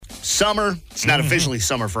summer. It's not officially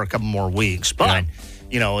summer for a couple more weeks, but,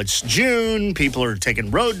 it's June. People are taking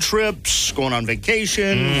road trips, going on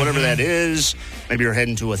vacation, whatever that is. Maybe you're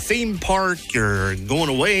heading to a theme park. You're going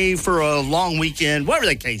away for a long weekend, whatever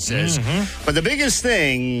the case is. But the biggest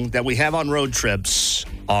thing that we have on road trips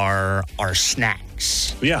are our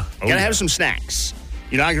snacks. Yeah. Gotta have some snacks.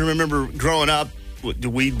 I can remember growing up,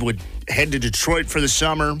 we would head to Detroit for the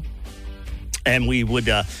summer, and we would,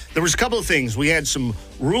 there was a couple of things. We had some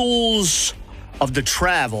rules of the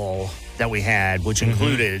travel that we had, which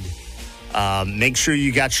included make sure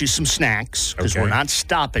you got you some snacks, because we're not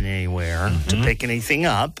stopping anywhere to pick anything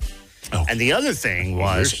up. Oh. And the other thing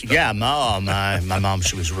was, my mom,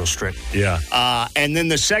 she was real strict. Yeah. And then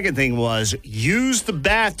the second thing was use the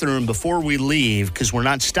bathroom before we leave, because we're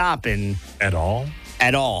not stopping. At all?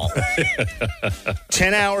 At all.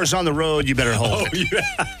 10 hours on the road, you better hold it.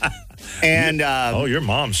 Yeah. And your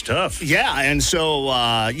mom's tough. Yeah, and so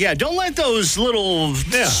don't let those little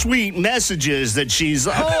sweet messages that she's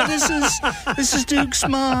this is Duke's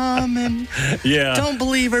mom, and don't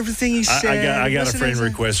believe everything he said. I got a friend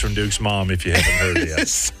request from Duke's mom if you haven't heard yet.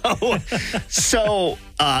 So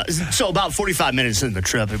about 45 minutes into the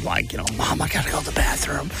trip, I'm like, Mom, I gotta go to the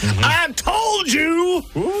bathroom. I told you.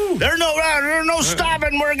 There's no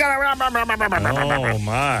stopping. We're gonna. Oh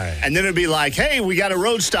my! And then it'd be like, hey, we got a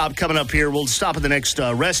road stop coming up here. We'll stop at the next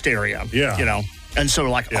rest area. Yeah. And so we're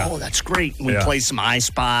like, oh, that's great. We play some I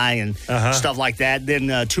Spy and stuff like that.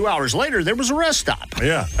 Then 2 hours later, there was a rest stop.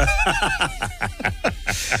 Yeah.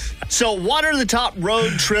 So what are the top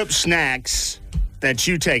road trip snacks that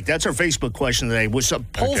you take? That's our Facebook question today, which a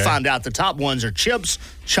poll found out the top ones are chips,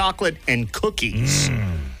 chocolate, and cookies.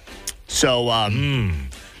 So,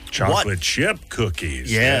 chocolate chip cookies.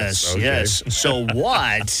 Yes. So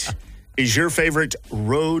what is your favorite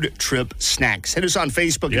road trip snacks? Hit us on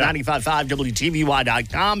Facebook at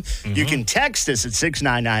 955WTVY.com. You can text us at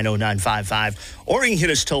 6990955, or you can hit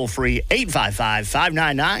us toll free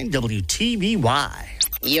 855-599-WTVY.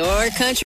 Your country.